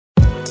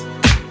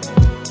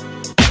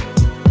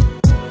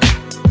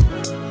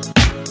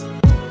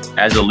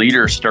as a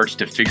leader starts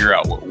to figure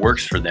out what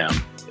works for them,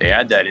 they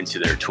add that into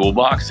their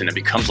toolbox and it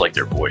becomes like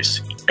their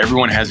voice.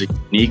 Everyone has a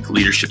unique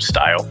leadership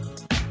style,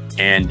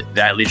 and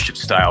that leadership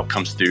style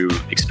comes through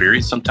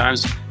experience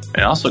sometimes.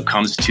 It also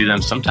comes to them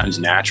sometimes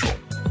natural.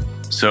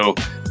 So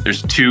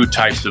there's two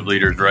types of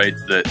leaders, right?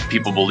 That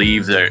people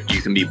believe that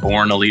you can be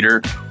born a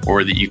leader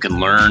or that you can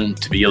learn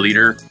to be a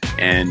leader.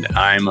 And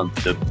I'm of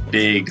the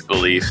big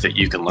belief that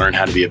you can learn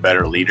how to be a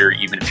better leader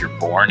even if you're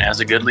born as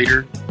a good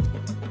leader.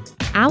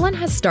 Alan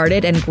has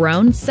started and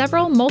grown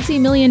several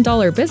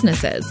multi-million-dollar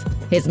businesses.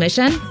 His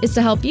mission is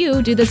to help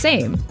you do the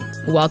same.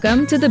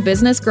 Welcome to the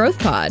Business Growth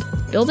Pod,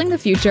 building the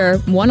future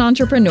one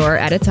entrepreneur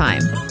at a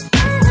time.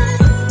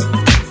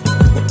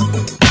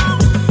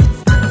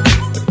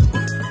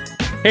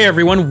 Hey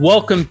everyone,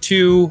 welcome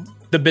to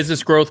the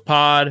Business Growth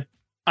Pod.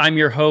 I'm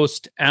your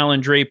host, Alan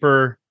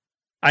Draper.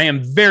 I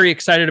am very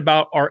excited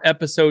about our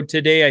episode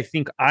today. I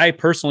think I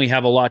personally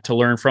have a lot to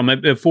learn from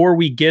it. Before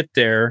we get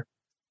there,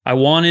 I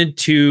wanted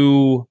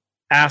to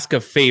ask a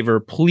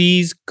favor.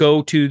 Please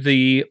go to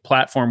the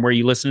platform where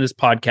you listen to this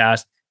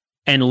podcast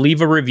and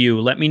leave a review.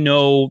 Let me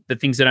know the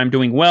things that I'm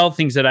doing well,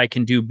 things that I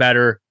can do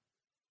better.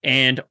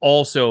 And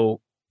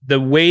also the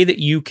way that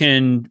you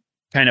can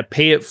kind of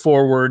pay it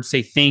forward,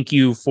 say thank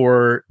you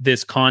for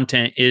this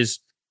content, is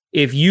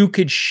if you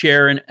could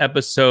share an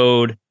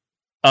episode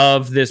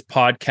of this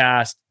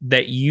podcast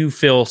that you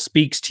feel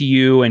speaks to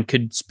you and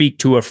could speak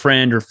to a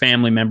friend or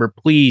family member,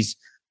 please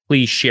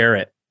share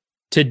it.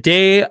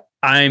 Today,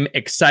 I'm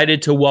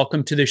excited to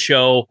welcome to the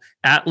show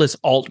Atlas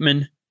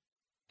Altman.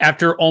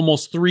 After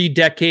almost 3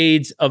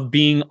 decades of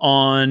being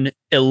on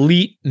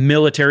elite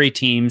military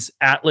teams,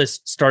 Atlas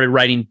started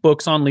writing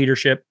books on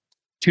leadership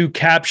to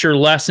capture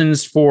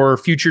lessons for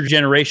future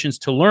generations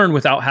to learn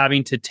without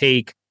having to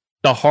take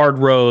the hard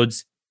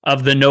roads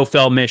of the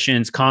no-fail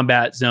missions,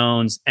 combat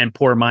zones, and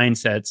poor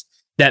mindsets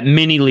that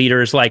many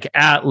leaders like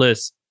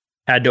Atlas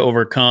had to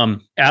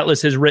overcome.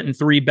 Atlas has written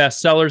 3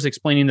 bestsellers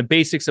explaining the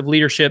basics of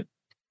leadership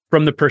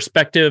from the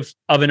perspective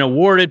of an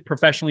awarded,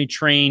 professionally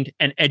trained,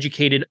 and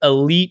educated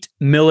elite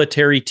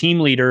military team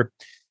leader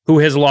who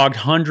has logged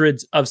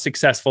hundreds of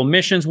successful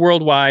missions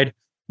worldwide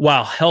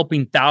while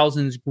helping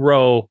thousands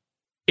grow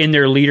in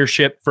their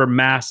leadership for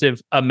massive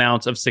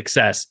amounts of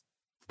success.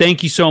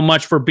 Thank you so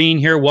much for being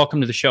here.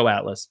 Welcome to the show,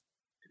 Atlas.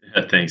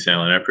 Thanks,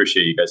 Alan. I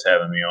appreciate you guys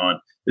having me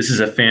on. This is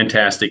a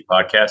fantastic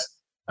podcast.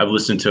 I've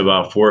listened to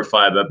about 4 or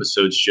 5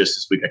 episodes just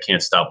this week. I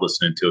can't stop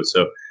listening to it.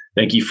 So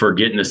thank you for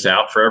getting this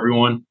out for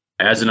everyone.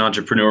 As an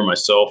entrepreneur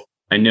myself,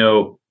 I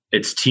know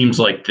it's teams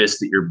like this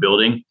that you're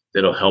building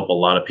that'll help a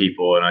lot of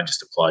people. And I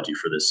just applaud you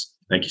for this.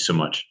 Thank you so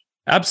much.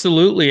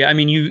 Absolutely. I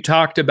mean, you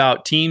talked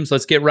about teams.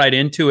 Let's get right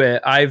into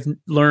it. I've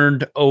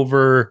learned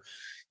over,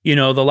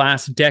 the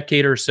last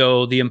decade or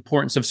so, the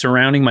importance of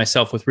surrounding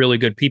myself with really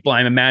good people.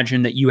 I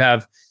imagine that you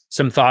have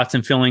some thoughts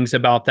and feelings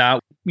about that.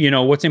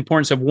 What's the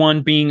importance of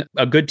 1, being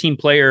a good team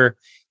player,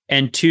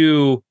 and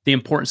 2, the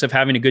importance of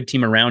having a good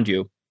team around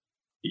you?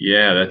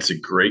 Yeah, that's a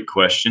great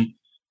question.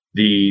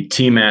 The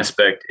team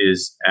aspect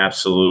is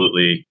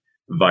absolutely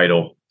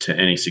vital to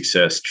any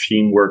success.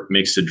 Teamwork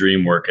makes the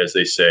dream work, as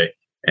they say,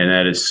 and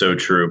that is so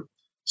true.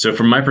 So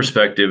from my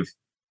perspective,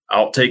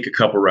 I'll take a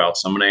couple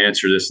routes. I'm going to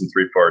answer this in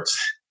 3 parts.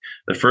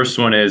 The first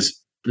one is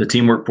the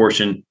teamwork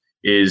portion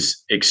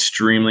is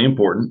extremely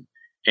important.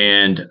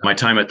 And my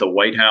time at the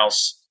White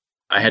House,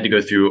 I had to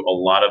go through a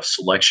lot of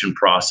selection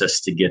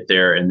process to get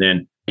there, and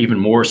then even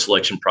more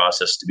selection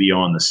process to be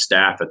on the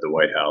staff at the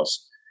White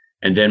House.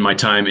 And then my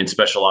time in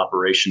special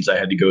operations, I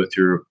had to go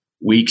through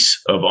weeks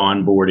of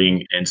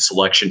onboarding and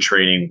selection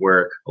training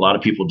where a lot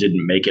of people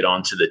didn't make it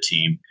onto the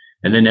team.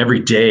 And then every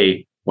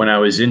day when I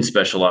was in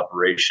special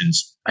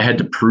operations, I had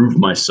to prove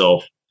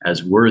myself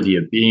as worthy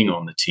of being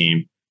on the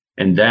team.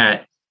 And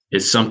that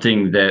is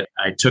something that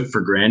I took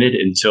for granted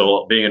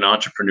until being an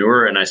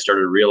entrepreneur. And I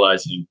started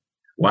realizing,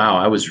 wow,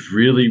 I was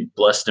really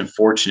blessed and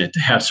fortunate to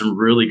have some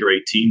really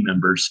great team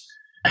members.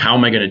 How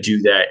am I going to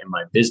do that in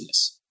my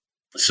business?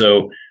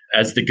 So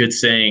as the good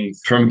saying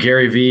from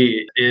Gary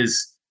Vee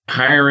is,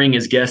 hiring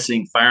is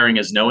guessing, firing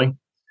is knowing.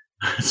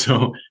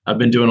 So I've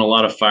been doing a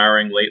lot of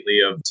firing lately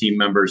of team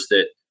members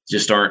that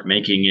just aren't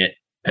making it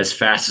as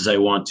fast as I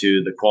want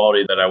to, the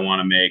quality that I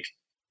want to make.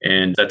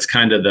 And that's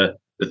kind of the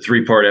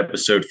 3-part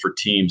episode for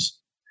teams.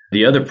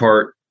 The other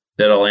part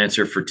that I'll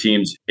answer for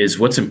teams is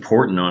what's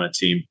important on a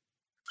team.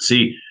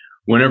 See,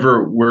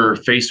 whenever we're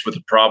faced with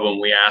a problem,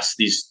 we ask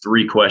these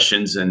 3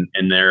 questions, and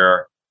there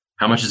are,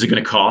 how much is it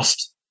going to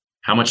cost?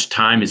 How much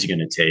time is it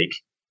going to take?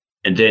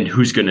 And then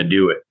who's going to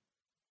do it?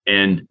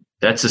 And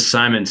that's a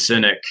Simon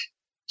Sinek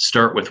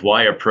start with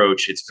why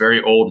approach. It's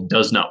very old,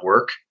 does not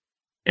work.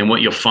 And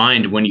what you'll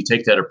find when you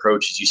take that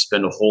approach is you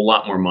spend a whole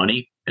lot more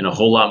money and a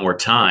whole lot more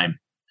time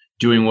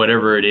doing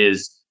whatever it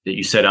is that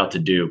you set out to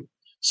do.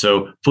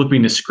 So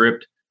flipping the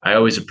script, I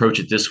always approach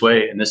it this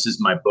way. And this is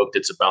my book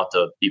that's about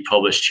to be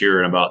published here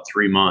in about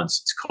 3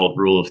 months. It's called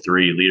Rule of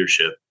 3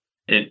 Leadership.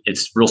 And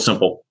it's real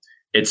simple.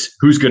 It's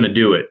who's going to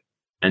do it.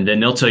 And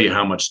then they'll tell you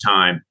how much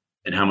time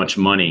and how much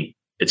money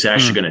it's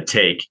actually going to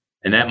take.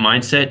 And that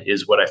mindset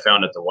is what I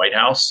found at the White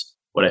House.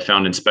 what I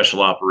found in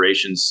special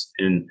operations,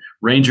 in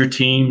Ranger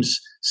teams,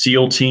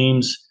 SEAL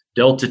teams,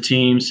 Delta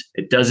teams.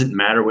 It doesn't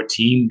matter what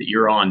team that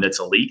you're on that's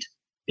elite.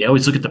 They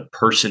always look at the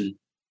person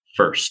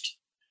first,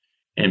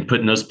 and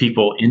putting those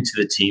people into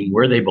the team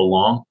where they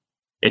belong.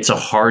 It's a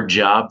hard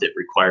job that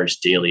requires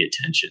daily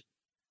attention.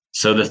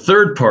 So the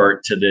third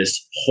part to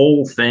this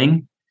whole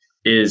thing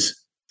is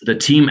the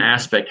team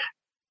aspect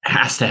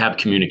has to have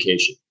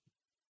communication.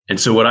 And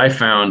so what I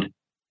found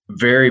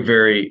very,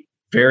 very,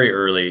 very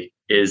early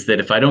is that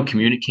if I don't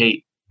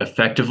communicate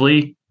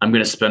effectively, I'm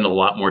going to spend a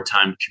lot more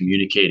time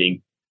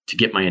communicating to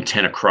get my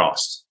intent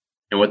across.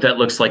 And what that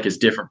looks like is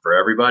different for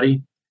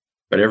everybody,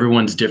 but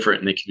everyone's different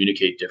and they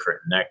communicate different,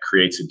 and that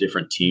creates a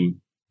different team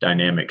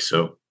dynamic.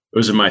 So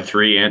those are my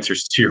three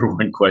answers to your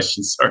one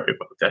question. Sorry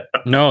about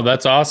that. No,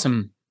 that's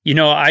awesome.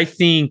 I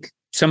think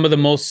some of the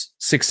most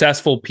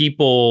successful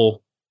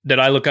people that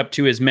I look up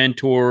to as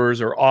mentors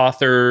or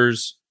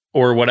authors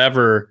or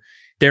whatever,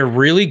 they're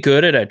really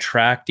good at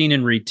attracting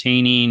and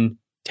retaining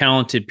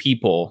talented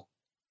people.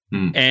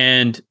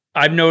 And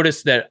I've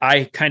noticed that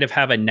I kind of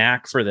have a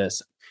knack for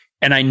this.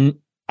 And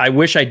I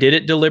wish I did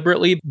it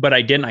deliberately, but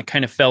I didn't. I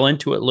kind of fell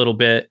into it a little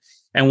bit.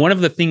 And one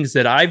of the things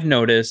that I've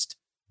noticed,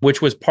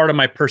 which was part of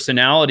my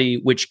personality,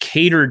 which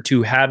catered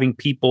to having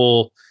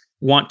people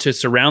want to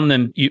surround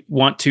them,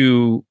 want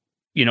to,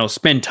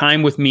 spend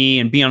time with me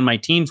and be on my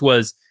teams,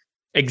 was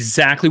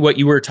exactly what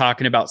you were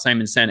talking about,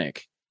 Simon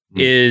Sinek,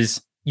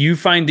 is you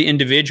find the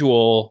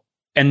individual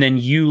and then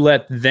you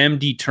let them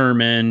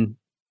determine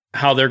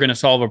how they're going to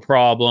solve a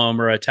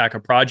problem or attack a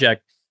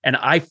project. And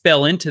I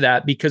fell into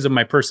that because of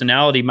my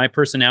personality. My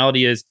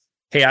personality is,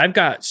 hey, I've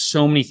got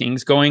so many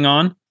things going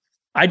on.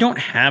 I don't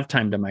have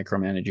time to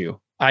micromanage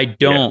you. I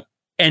don't.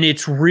 Yeah. And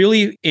it's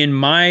really, in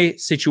my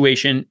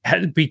situation,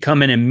 had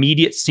become an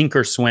immediate sink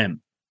or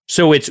swim.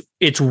 So it's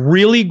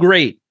really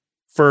great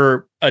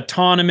for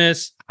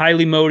autonomous,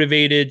 highly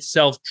motivated,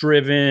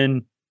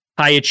 self-driven,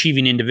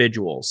 high-achieving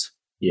individuals.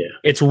 Yeah.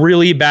 It's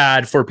really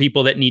bad for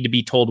people that need to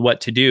be told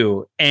what to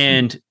do.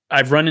 And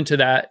I've run into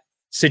that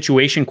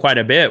situation quite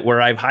a bit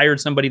where I've hired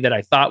somebody that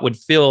I thought would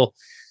fill,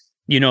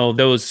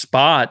 those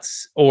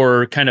spots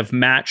or kind of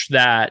match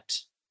that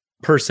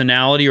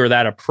personality or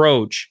that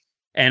approach.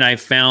 And I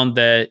found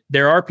that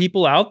there are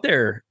people out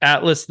there,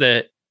 Atlas,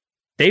 that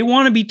they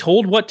want to be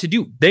told what to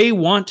do. They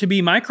want to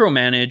be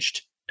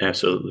micromanaged.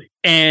 Absolutely.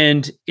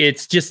 And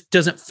it just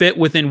doesn't fit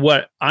within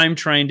what I'm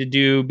trying to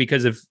do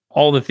because of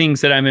all the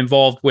things that I'm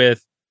involved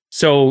with.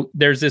 So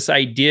there's this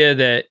idea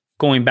that,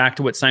 going back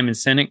to what Simon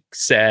Sinek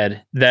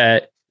said,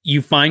 that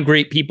you find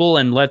great people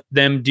and let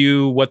them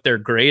do what they're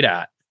great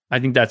at. I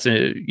think that's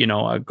a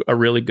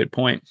really good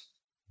point.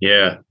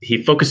 Yeah.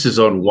 He focuses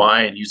on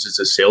why and uses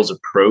a sales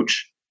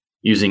approach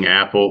using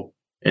Apple.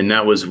 And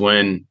that was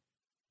when,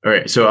 all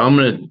right, so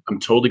I'm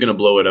totally going to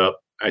blow it up.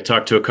 I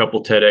talked to a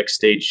couple TEDx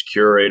stage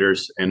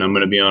curators, and I'm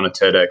going to be on a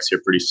TEDx here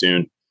pretty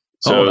soon.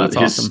 So that's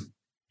awesome.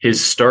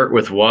 His start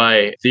with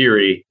why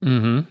theory,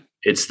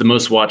 it's the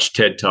most watched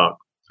TED Talk.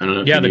 I don't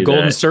know if you knew the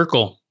Golden that.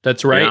 Circle.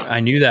 That's right. Yeah. I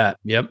knew that.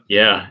 Yep.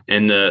 Yeah.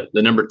 And the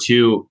number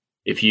two,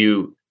 if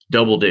you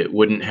doubled it,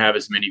 wouldn't have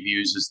as many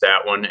views as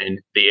that one. And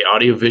the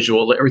audio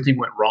visual, everything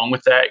went wrong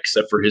with that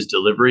except for his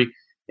delivery.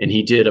 And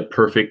he did a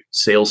perfect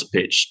sales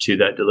pitch to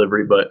that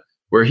delivery. But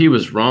where he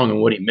was wrong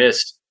and what he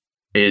missed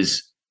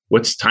is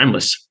what's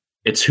timeless.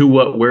 It's who,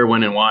 what, where,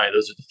 when, and why.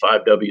 Those are the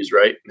 5 W's,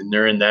 right? And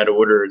they're in that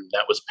order. And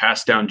that was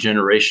passed down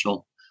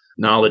generational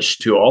knowledge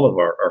to all of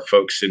our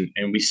folks.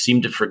 And we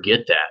seem to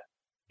forget that.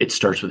 It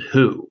starts with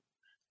who,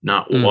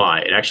 not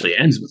why. It actually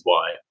ends with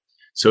why.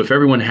 So if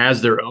everyone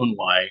has their own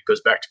why, it goes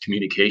back to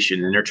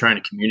communication, and they're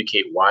trying to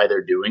communicate why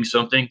they're doing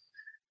something,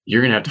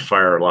 you're going to have to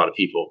fire a lot of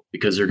people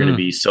because they're going to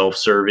be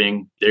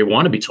self-serving. They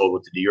want to be told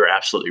what to do. You're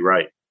absolutely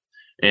right.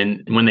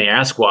 And when they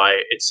ask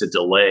why, it's a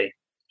delay.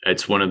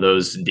 It's one of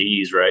those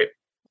D's, right?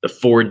 The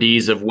 4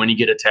 D's of when you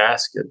get a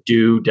task: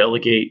 do,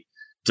 delegate,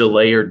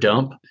 delay, or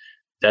dump.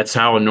 That's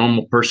how a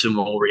normal person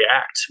will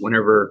react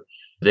whenever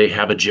they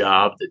have a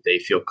job that they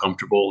feel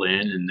comfortable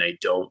in and they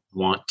don't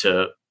want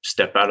to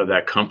step out of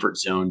that comfort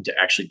zone to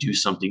actually do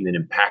something that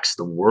impacts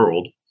the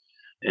world.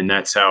 And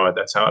that's how it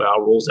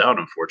all rolls out.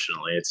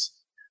 Unfortunately,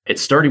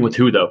 it's starting with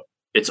who, though.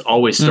 It's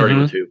always starting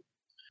with who.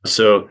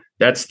 So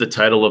that's the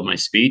title of my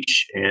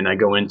speech. And I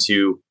go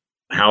into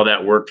how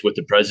that worked with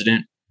the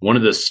president. One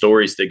of the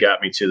stories that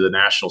got me to the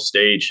national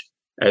stage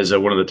as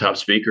one of the top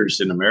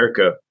speakers in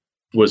America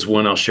was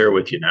one I'll share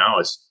with you now.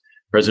 Is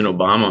President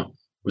Obama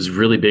was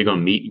really big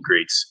on meet and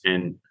greets.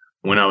 And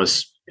when I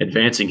was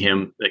advancing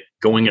him, like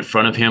going in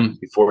front of him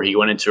before he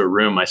went into a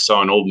room, I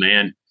saw an old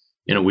man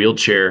in a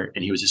wheelchair,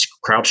 and he was just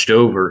crouched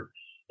over.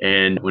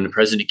 And when the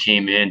president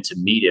came in to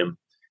meet him,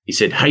 he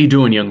said, "How you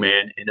doing, young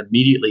man?" And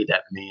immediately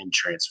that man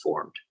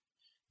transformed.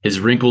 His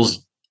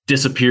wrinkles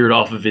disappeared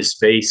off of his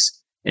face,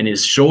 and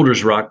his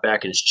shoulders rocked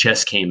back, and his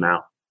chest came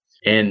out.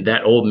 And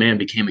that old man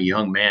became a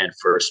young man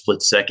for a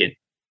split second.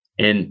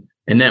 And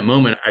in that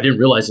moment, I didn't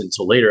realize it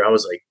until later. I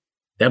was like,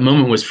 that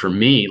moment was for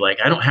me. Like,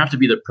 I don't have to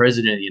be the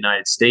president of the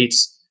United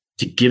States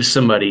to give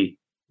somebody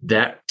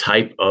that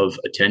type of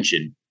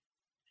attention.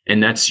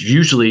 And that's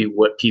usually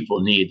what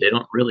people need. They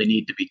don't really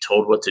need to be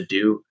told what to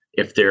do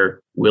if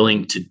they're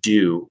willing to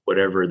do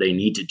whatever they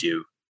need to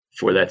do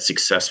for that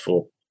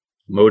successful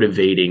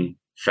motivating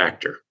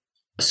factor.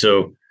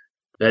 So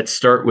that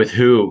start with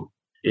who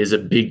is a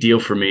big deal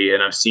for me.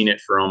 And I've seen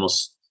it for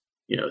almost,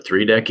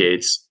 3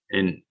 decades.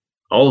 And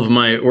all of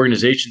my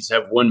organizations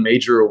have won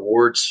major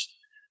awards.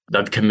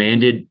 I've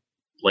commanded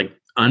like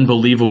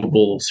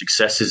unbelievable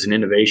successes and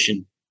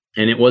innovation.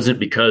 And it wasn't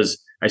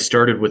because I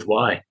started with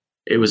why.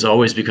 It was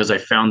always because I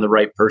found the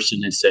right person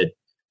and said,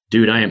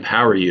 dude, I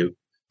empower you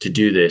to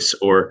do this,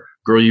 or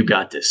girl, you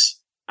got this.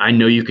 I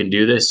know you can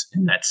do this.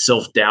 And that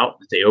self-doubt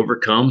that they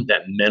overcome,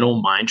 that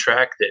mental mind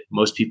track that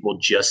most people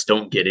just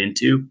don't get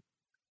into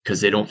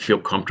because they don't feel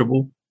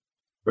comfortable,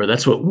 or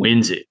that's what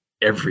wins it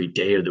every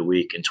day of the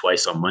week and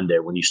twice on Monday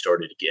when you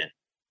start it again.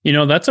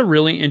 That's a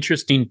really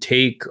interesting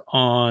take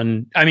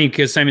on,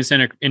 because Simon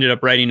Sinek ended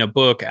up writing a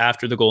book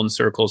after the Golden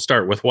Circle,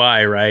 Start With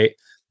Why, right?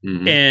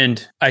 Mm-hmm.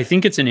 And I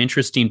think it's an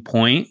interesting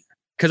point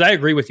because I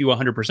agree with you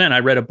 100%. I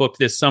read a book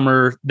this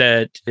summer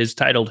that is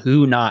titled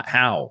Who, Not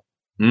How.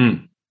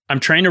 I'm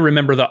trying to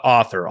remember the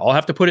author. I'll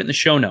have to put it in the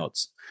show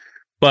notes.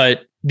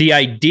 But the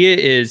idea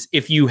is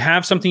if you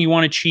have something you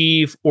want to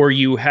achieve, or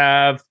you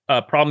have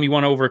a problem you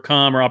want to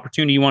overcome, or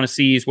opportunity you want to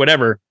seize,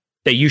 whatever,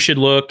 that you should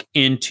look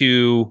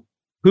into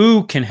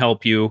who can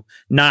help you,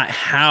 not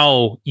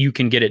how you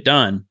can get it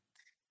done.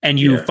 And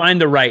you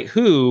find the right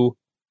who,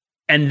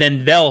 and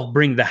then they'll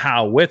bring the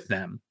how with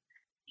them.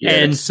 Yeah,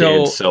 and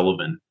so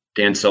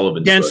Dan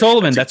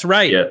Sullivan. That's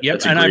right. Yeah,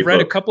 yep. And I've read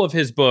a couple of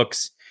his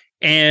books,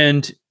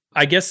 and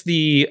I guess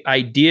the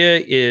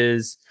idea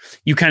is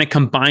you kind of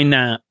combine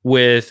that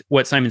with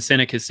what Simon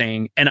Sinek is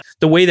saying. And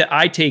the way that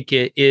I take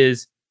it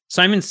is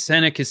Simon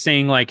Sinek is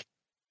saying, like,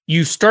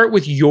 you start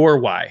with your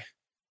why.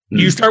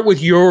 You start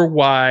with your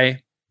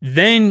why,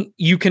 then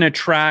you can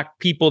attract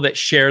people that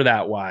share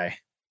that why,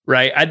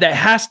 right? That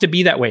has to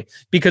be that way,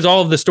 because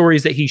all of the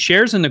stories that he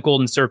shares in the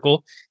Golden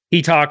Circle,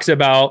 he talks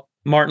about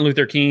Martin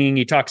Luther King,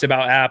 he talks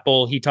about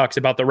Apple, he talks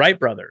about the Wright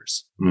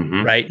brothers,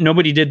 right?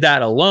 Nobody did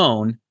that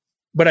alone.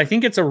 But I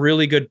think it's a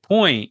really good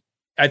point.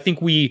 I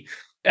think we,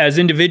 as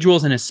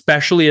individuals and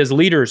especially as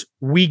leaders,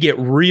 we get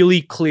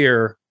really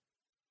clear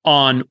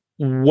on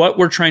what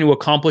we're trying to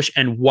accomplish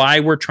and why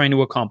we're trying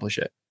to accomplish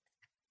it.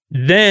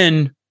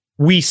 Then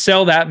we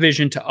sell that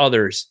vision to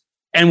others.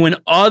 And when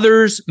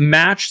others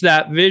match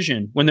that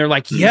vision, when they're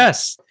like,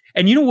 yes.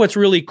 And you know what's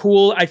really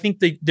cool? I think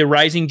the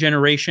rising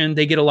generation,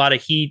 they get a lot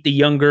of heat. The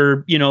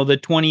younger, the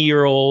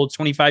 20-year-olds,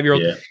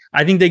 25-year-olds,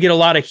 I think they get a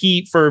lot of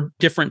heat for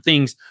different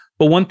things.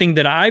 But one thing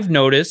that I've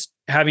noticed,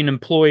 having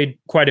employed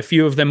quite a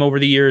few of them over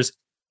the years,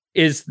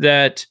 is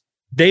that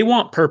they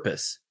want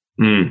purpose.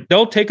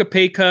 They'll take a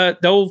pay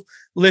cut. They'll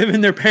live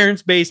in their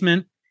parents'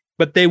 basement,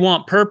 but they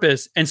want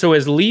purpose. And so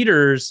as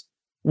leaders,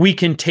 we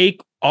can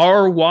take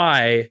our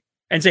why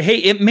and say, hey,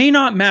 it may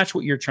not match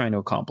what you're trying to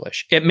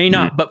accomplish. It may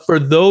not. But for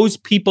those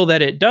people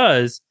that it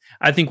does,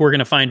 I think we're going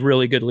to find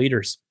really good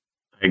leaders.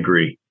 I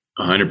agree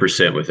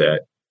 100% with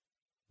that.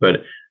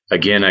 But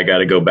again, I got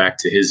to go back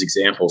to his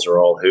examples are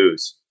all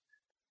who's.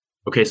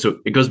 Okay, so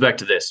it goes back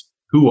to this.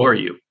 Who are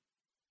you?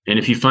 And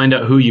if you find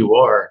out who you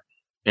are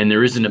and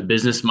there isn't a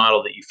business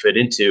model that you fit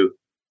into,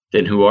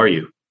 then who are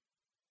you?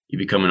 You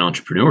become an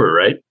entrepreneur,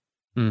 right?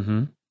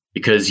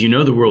 Because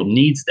the world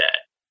needs that.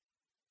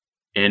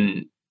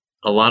 And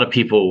a lot of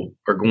people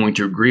are going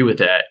to agree with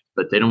that,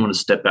 but they don't want to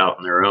step out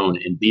on their own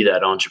and be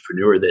that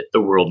entrepreneur that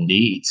the world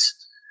needs.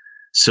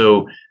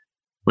 So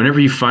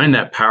whenever you find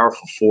that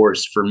powerful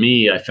force, for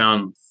me, I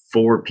found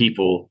 4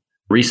 people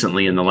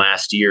recently in the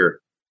last year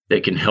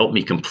that can help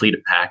me complete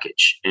a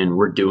package. And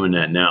we're doing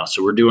that now.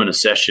 So we're doing a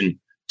session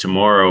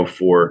tomorrow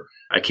for,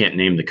 I can't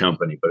name the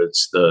company, but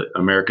it's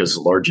America's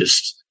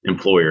largest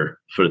employer,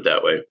 put it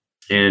that way.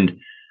 And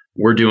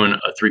we're doing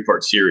a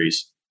 3-part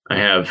series. I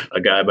have a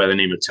guy by the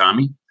name of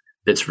Tommy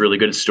that's really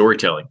good at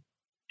storytelling.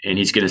 And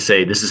he's going to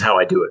say, this is how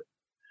I do it.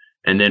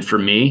 And then for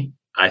me,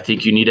 I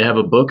think you need to have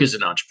a book as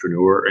an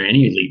entrepreneur or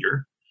any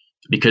leader,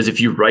 because if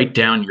you write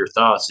down your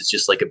thoughts, it's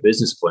just like a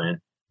business plan.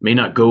 It may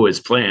not go as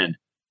planned,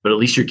 but at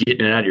least you're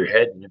getting it out of your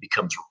head and it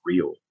becomes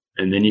real.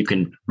 And then you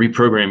can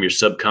reprogram your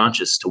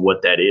subconscious to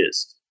what that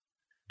is.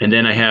 And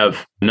then I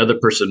have another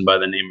person by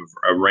the name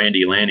of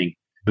Randy Lanning,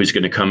 who's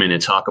going to come in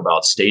and talk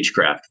about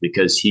stagecraft,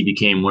 because he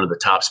became one of the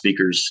top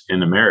speakers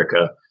in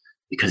America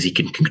because he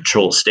can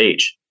control a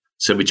stage.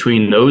 So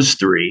between those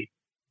 3,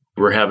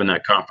 we're having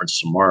that conference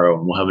tomorrow,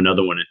 and we'll have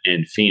another one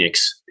in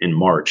Phoenix in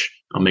March.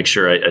 I'll make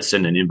sure I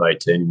send an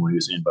invite to anyone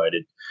who's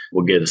invited.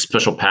 We'll get a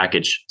special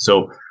package.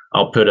 So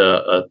I'll put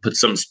put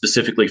something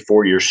specifically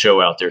for your show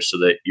out there so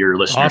that your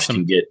listeners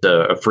can get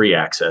a free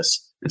access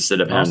instead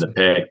of having to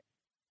pay.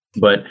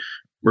 But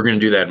we're going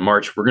to do that in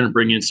March. We're going to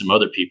bring in some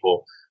other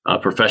people,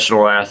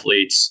 professional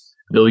athletes,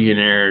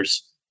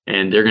 billionaires,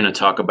 and they're going to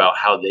talk about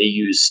how they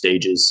use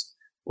stages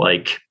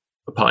like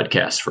a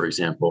podcast, for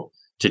example,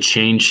 to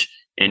change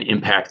and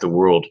impact the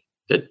world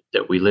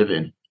that we live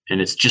in.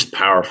 And it's just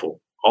powerful.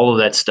 All of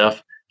that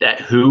stuff, that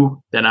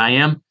who that I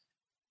am,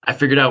 I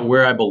figured out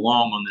where I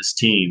belong on this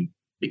team.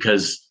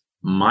 because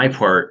my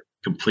part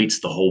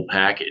completes the whole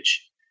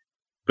package.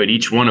 But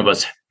each one of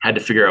us had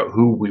to figure out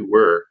who we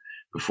were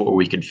before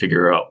we could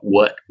figure out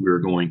what we were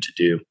going to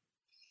do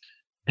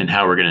and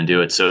how we're going to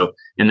do it. So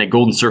in the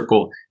golden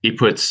circle, he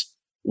puts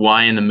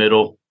why in the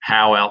middle,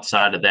 how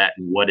outside of that,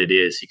 and what it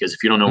is. Because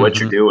if you don't know what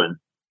you're doing,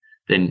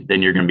 then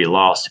you're going to be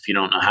lost. If you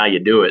don't know how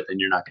you do it, then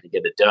you're not going to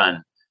get it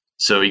done.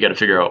 So you got to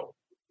figure out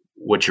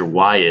what your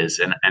why is.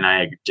 And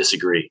I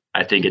disagree.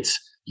 I think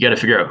you got to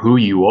figure out who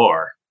you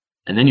are,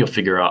 and then you'll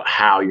figure out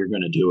how you're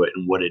going to do it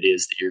and what it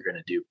is that you're going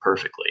to do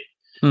perfectly.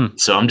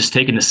 So I'm just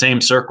taking the same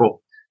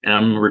circle and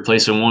I'm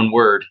replacing one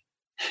word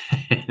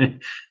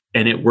and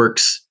it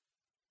works.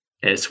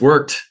 It's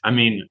worked. I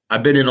mean,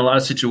 I've been in a lot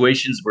of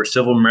situations where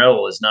silver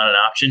medal is not an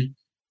option.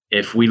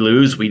 If we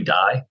lose, we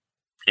die.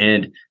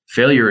 And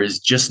failure is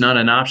just not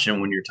an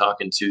option when you're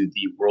talking to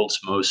the world's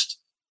most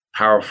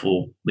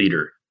powerful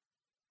leader.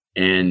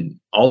 And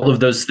all of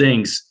those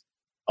things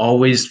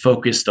always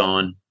focused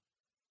on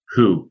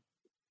who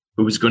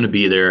was going to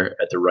be there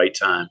at the right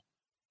time.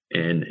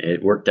 And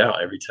it worked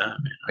out every time,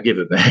 man. I give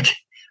it back.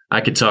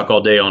 I could talk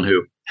all day on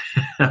who.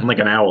 I'm like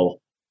an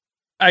owl.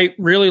 I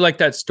really like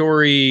that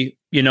story,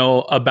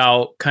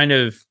 about kind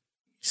of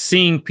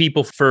seeing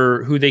people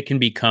for who they can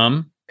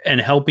become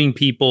and helping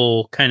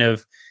people kind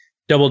of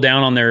double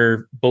down on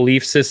their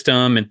belief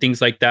system and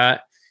things like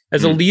that.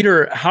 As a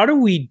leader, how do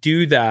we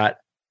do that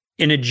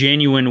in a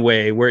genuine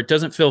way where it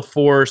doesn't feel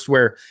forced,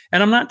 and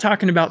I'm not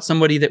talking about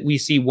somebody that we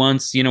see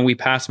once, we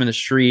pass them in the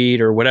street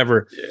or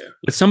whatever,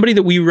 but somebody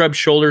that we rub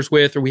shoulders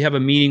with or we have a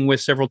meeting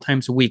with several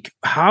times a week.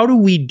 How do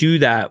we do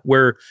that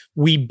where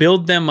we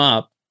build them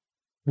up,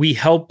 we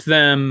help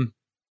them,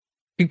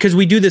 because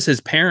we do this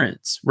as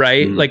parents,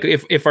 right? Like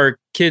if our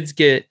kids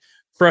get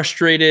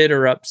frustrated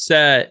or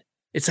upset,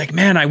 it's like,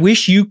 man, I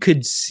wish you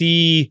could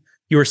see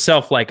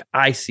yourself like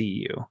I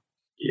see you.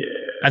 Yeah.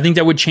 I think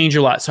that would change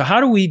a lot. So how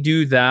do we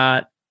do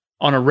that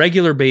on a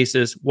regular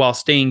basis while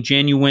staying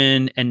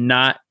genuine and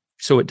not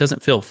so it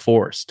doesn't feel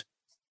forced?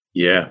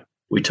 Yeah.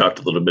 We talked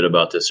a little bit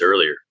about this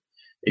earlier.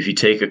 If you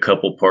take a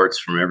couple parts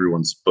from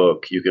everyone's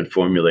book, you can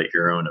formulate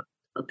your own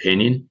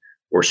opinion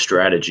or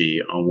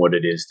strategy on what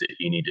it is that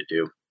you need to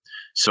do.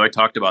 So I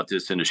talked about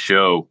this in a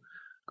show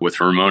with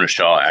Ramona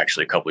Shaw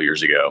actually a couple of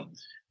years ago.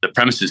 The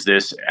premise is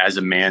this: as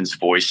a man's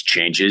voice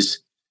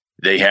changes,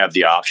 they have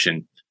the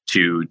option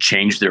to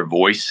change their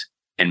voice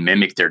and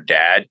mimic their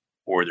dad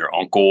or their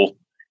uncle.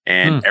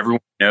 And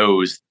everyone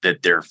knows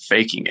that they're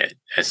faking it.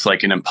 It's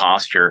like an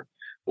imposter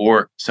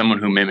or someone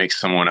who mimics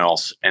someone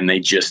else, and they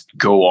just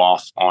go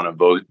off on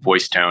a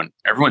voice tone.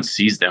 Everyone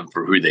sees them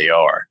for who they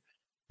are.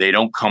 They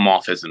don't come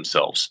off as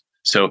themselves.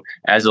 So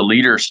as a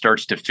leader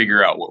starts to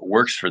figure out what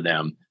works for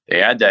them,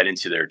 they add that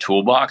into their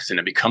toolbox and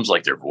it becomes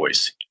like their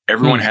voice.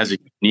 Everyone has a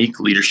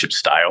unique leadership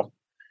style,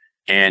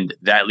 and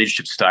that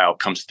leadership style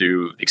comes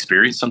through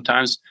experience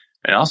sometimes.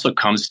 It also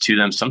comes to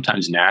them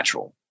sometimes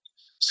natural.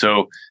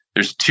 So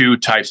there's two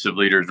types of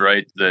leaders,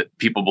 right? That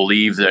people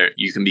believe that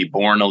you can be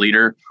born a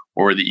leader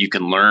or that you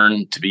can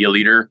learn to be a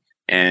leader.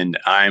 And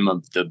I'm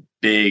of the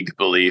big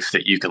belief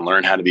that you can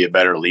learn how to be a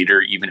better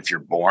leader, even if you're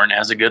born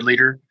as a good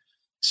leader.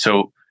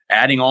 So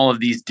adding all of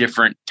these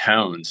different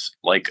tones,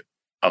 like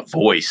a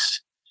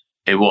voice,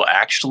 it will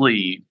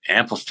actually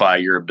amplify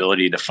your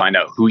ability to find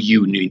out who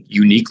you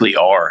uniquely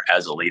are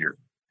as a leader.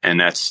 And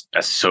that's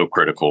so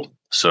critical.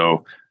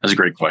 So that's a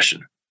great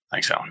question.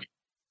 Thanks, Alan.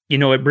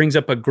 It brings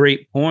up a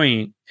great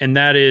point. And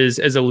that is,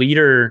 as a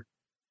leader,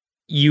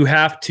 you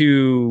have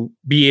to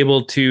be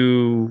able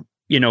to,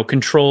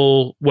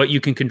 control what you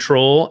can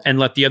control and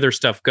let the other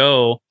stuff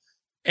go.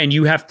 And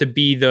you have to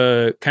be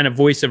the kind of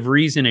voice of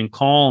reason and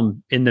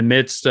calm in the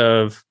midst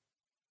of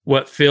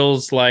what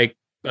feels like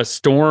a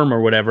storm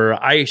or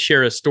whatever. I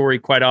share a story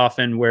quite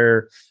often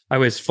where I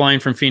was flying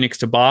from Phoenix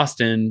to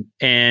Boston,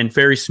 and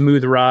very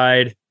smooth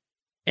ride.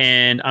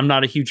 And I'm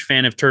not a huge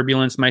fan of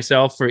turbulence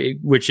myself,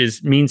 which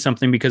means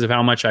something because of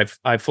how much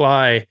I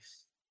fly.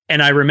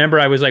 And I remember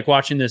I was like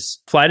watching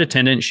this flight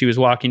attendant. She was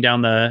walking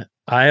down the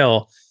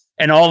aisle,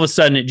 and all of a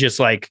sudden it just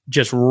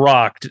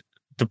rocked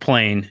the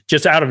plane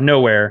just out of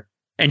nowhere.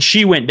 And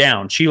she went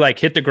down. She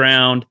hit the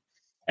ground,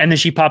 and then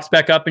she pops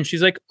back up and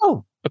she's like,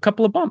 oh, a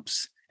couple of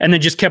bumps, and then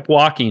just kept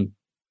walking.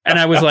 And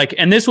I was like,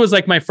 and this was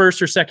like my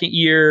first or second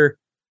year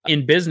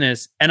in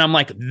business. And I'm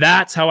like,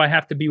 that's how I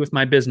have to be with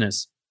my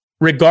business.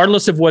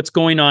 Regardless of what's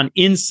going on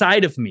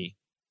inside of me,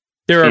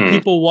 there are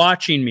people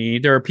watching me.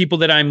 There are people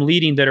that I'm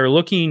leading that are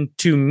looking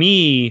to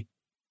me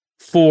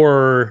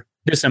for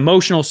this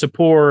emotional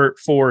support,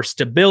 for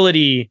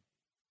stability.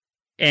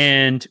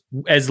 And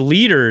as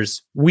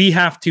leaders, we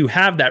have to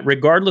have that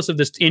regardless of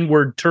this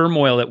inward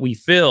turmoil that we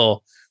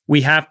feel.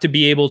 We have to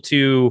be able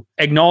to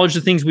acknowledge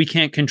the things we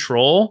can't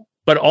control,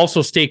 but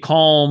also stay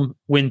calm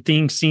when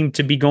things seem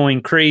to be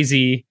going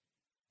crazy.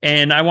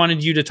 And I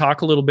wanted you to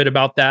talk a little bit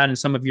about that and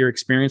some of your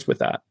experience with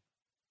that.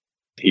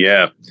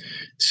 Yeah.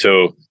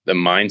 So the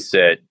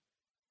mindset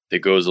that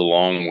goes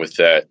along with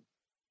that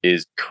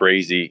is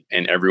crazy,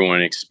 and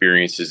everyone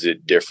experiences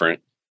it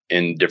different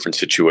in different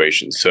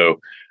situations.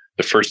 So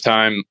The first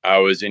time I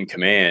was in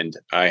command,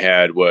 I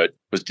had what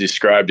was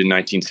described in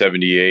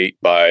 1978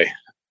 by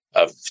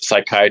a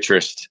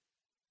psychiatrist.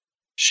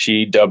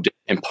 She dubbed it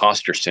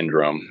imposter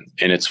syndrome.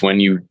 And it's when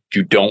you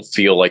don't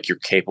feel like you're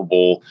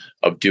capable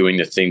of doing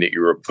the thing that you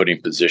were put in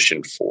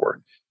position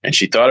for. And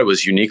she thought it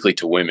was uniquely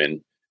to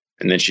women.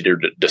 And then she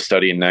did the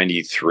study in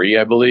 93,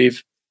 I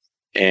believe.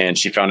 And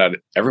she found out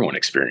everyone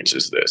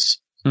experiences this.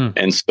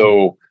 And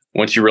so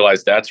once you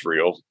realize that's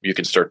real, you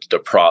can start to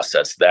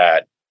process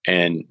that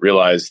and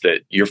realize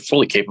that you're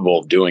fully capable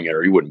of doing it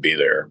or you wouldn't be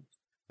there.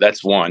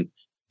 That's one.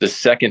 The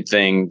second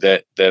thing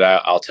that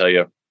I'll tell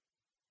you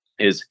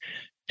is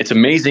it's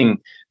amazing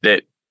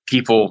that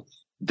people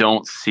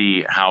don't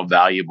see how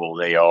valuable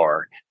they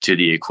are to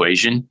the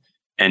equation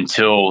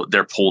until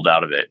they're pulled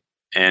out of it.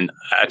 And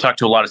I talk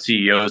to a lot of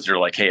CEOs that are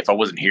like, hey, if I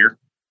wasn't here,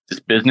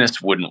 this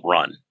business wouldn't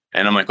run.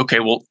 And I'm like,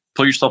 okay, well,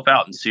 pull yourself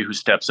out and see who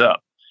steps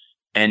up.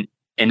 And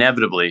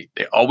inevitably,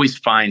 they always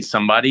find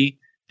somebody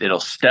that'll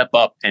step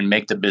up and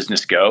make the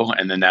business go.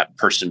 And then that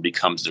person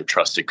becomes their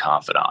trusted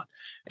confidant.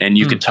 And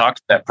you can talk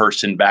to that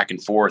person back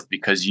and forth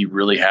because you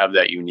really have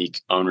that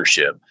unique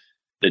ownership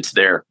that's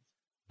there.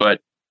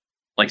 But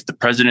like the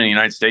president of the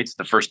United States,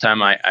 the first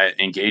time I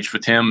engaged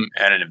with him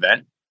at an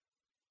event,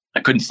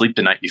 I couldn't sleep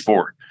the night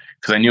before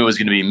because I knew it was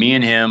going to be me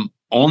and him,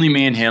 only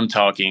me and him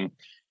talking.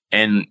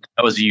 And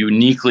that was a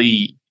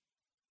uniquely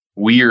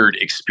weird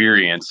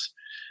experience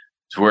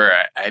to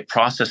where I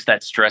processed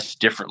that stress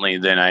differently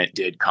than I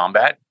did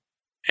combat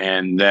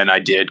and then I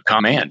did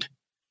command.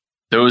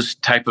 Those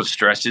type of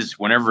stresses,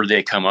 whenever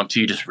they come up to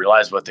you, just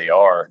realize what they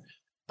are.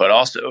 But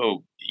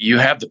also, you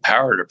have the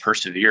power to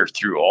persevere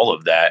through all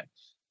of that.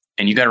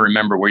 And you got to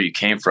remember where you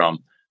came from.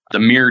 The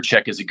mirror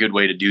check is a good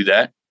way to do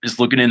that. Just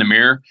looking in the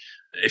mirror.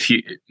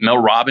 Mel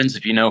Robbins,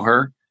 if you know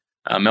her,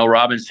 Mel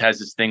Robbins has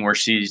this thing where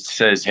she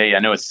says, hey, I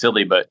know it's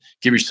silly, but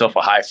give yourself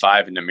a high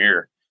five in the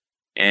mirror.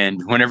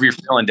 And whenever you're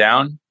feeling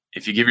down,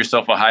 if you give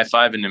yourself a high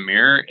five in the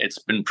mirror, it's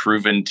been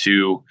proven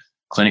to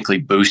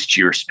clinically boost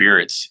your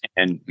spirits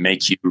and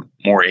make you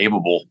more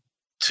able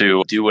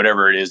to do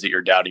whatever it is that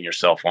you're doubting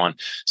yourself on.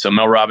 So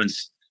Mel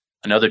Robbins,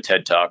 another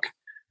TED Talk.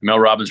 Mel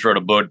Robbins wrote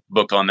a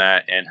book on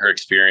that and her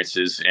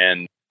experiences.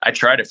 And I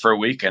tried it for a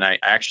week and I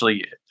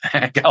actually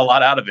got a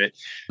lot out of it.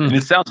 And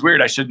it sounds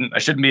weird. I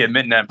shouldn't be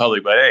admitting that in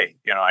public, but hey,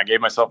 I gave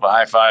myself a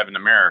high five in the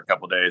mirror a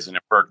couple of days and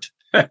it worked.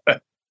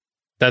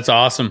 That's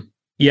awesome.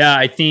 Yeah,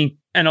 I think,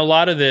 and a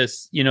lot of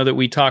this, that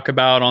we talk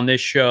about on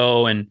this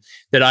show and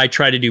that I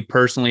try to do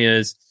personally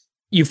is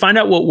you find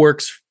out what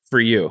works for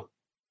you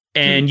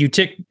and you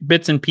take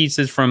bits and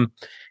pieces from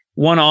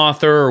one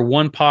author or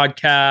one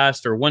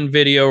podcast or one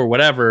video or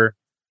whatever,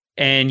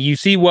 and you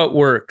see what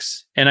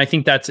works. And I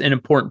think that's an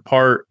important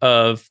part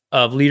of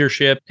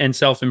leadership and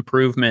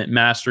self-improvement,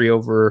 mastery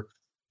overall.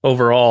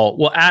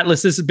 Well,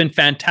 Atlas, this has been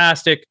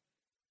fantastic.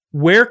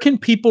 Where can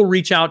people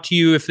reach out to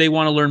you if they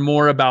want to learn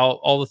more about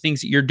all the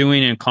things that you're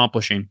doing and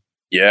accomplishing?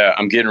 Yeah,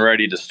 I'm getting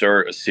ready to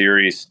start a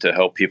series to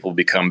help people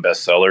become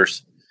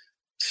bestsellers.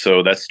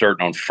 So that's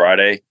starting on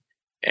Friday.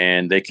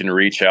 And they can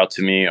reach out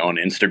to me on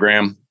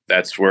Instagram.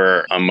 That's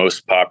where I'm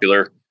most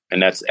popular. And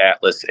that's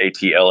Atlas,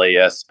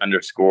 ATLAS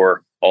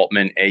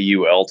 _Altman,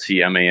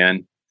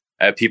 AULTMAN.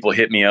 I have people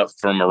hit me up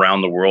from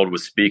around the world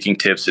with speaking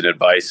tips and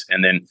advice,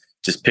 and then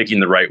just picking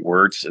the right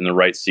words and the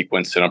right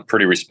sequence. And I'm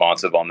pretty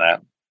responsive on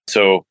that.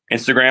 So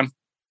Instagram.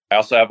 I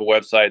also have a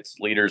website, it's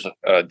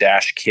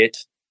leaders-kit.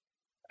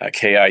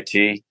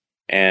 KIT,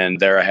 and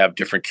there I have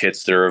different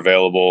kits that are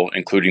available,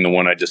 including the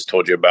one I just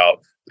told you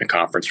about, the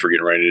conference we're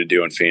getting ready to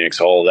do in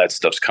Phoenix. All of that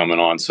stuff's coming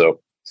on,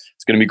 so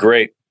it's going to be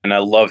great. And I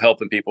love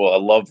helping people. I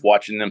love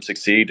watching them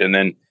succeed, and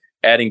then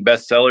adding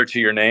bestseller to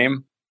your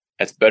name,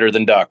 that's better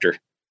than doctor.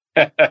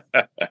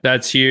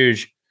 That's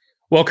huge.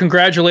 Well,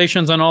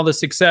 congratulations on all the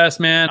success,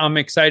 man. I'm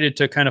excited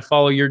to kind of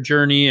follow your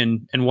journey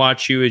and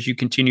watch you as you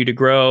continue to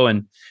grow,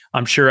 and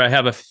I'm sure I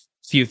have a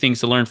few things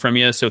to learn from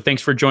you. So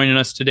thanks for joining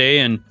us today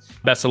and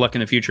best of luck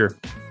in the future.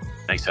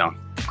 Thanks, Alan.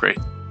 Great.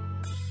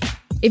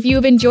 If you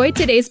have enjoyed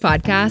today's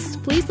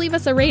podcast, please leave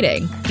us a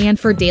rating. And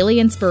for daily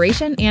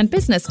inspiration and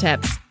business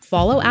tips,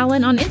 follow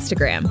Alan on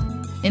Instagram.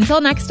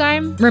 Until next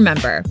time,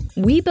 remember,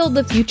 we build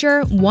the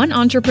future one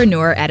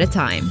entrepreneur at a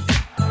time.